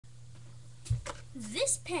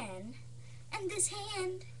this pen and this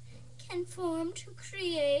hand can form to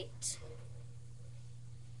create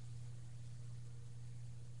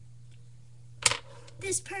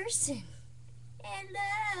this person.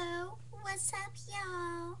 Hello, what's up,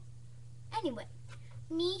 y'all? Anyway,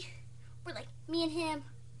 me and him,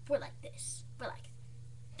 we're like this. We're like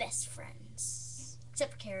best friends.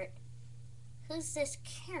 Except for Carrot. Who's this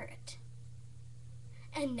Carrot?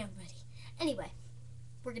 And nobody. Anyway,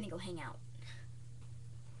 we're gonna go hang out.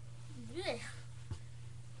 Ugh.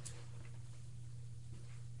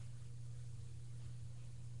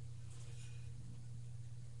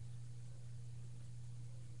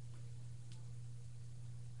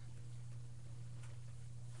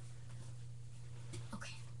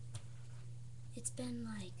 Okay. It's been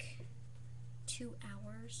like 2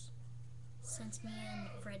 hours since me and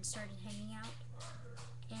Fred started hanging out,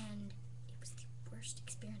 and it was the worst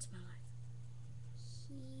experience of my life.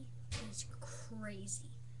 He is crazy.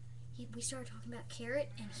 We started talking about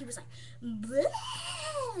Carrot, and he was like, bleh,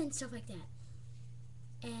 and stuff like that.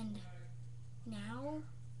 And now,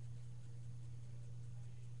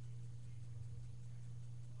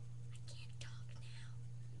 I can't talk now.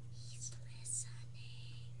 He's listening.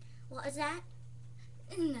 What is that?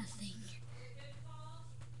 Nothing.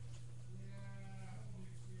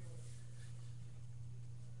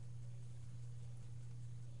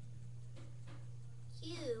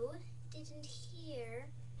 You didn't hear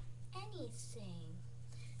anything.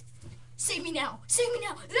 Save me now! Save me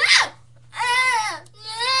now! Ah!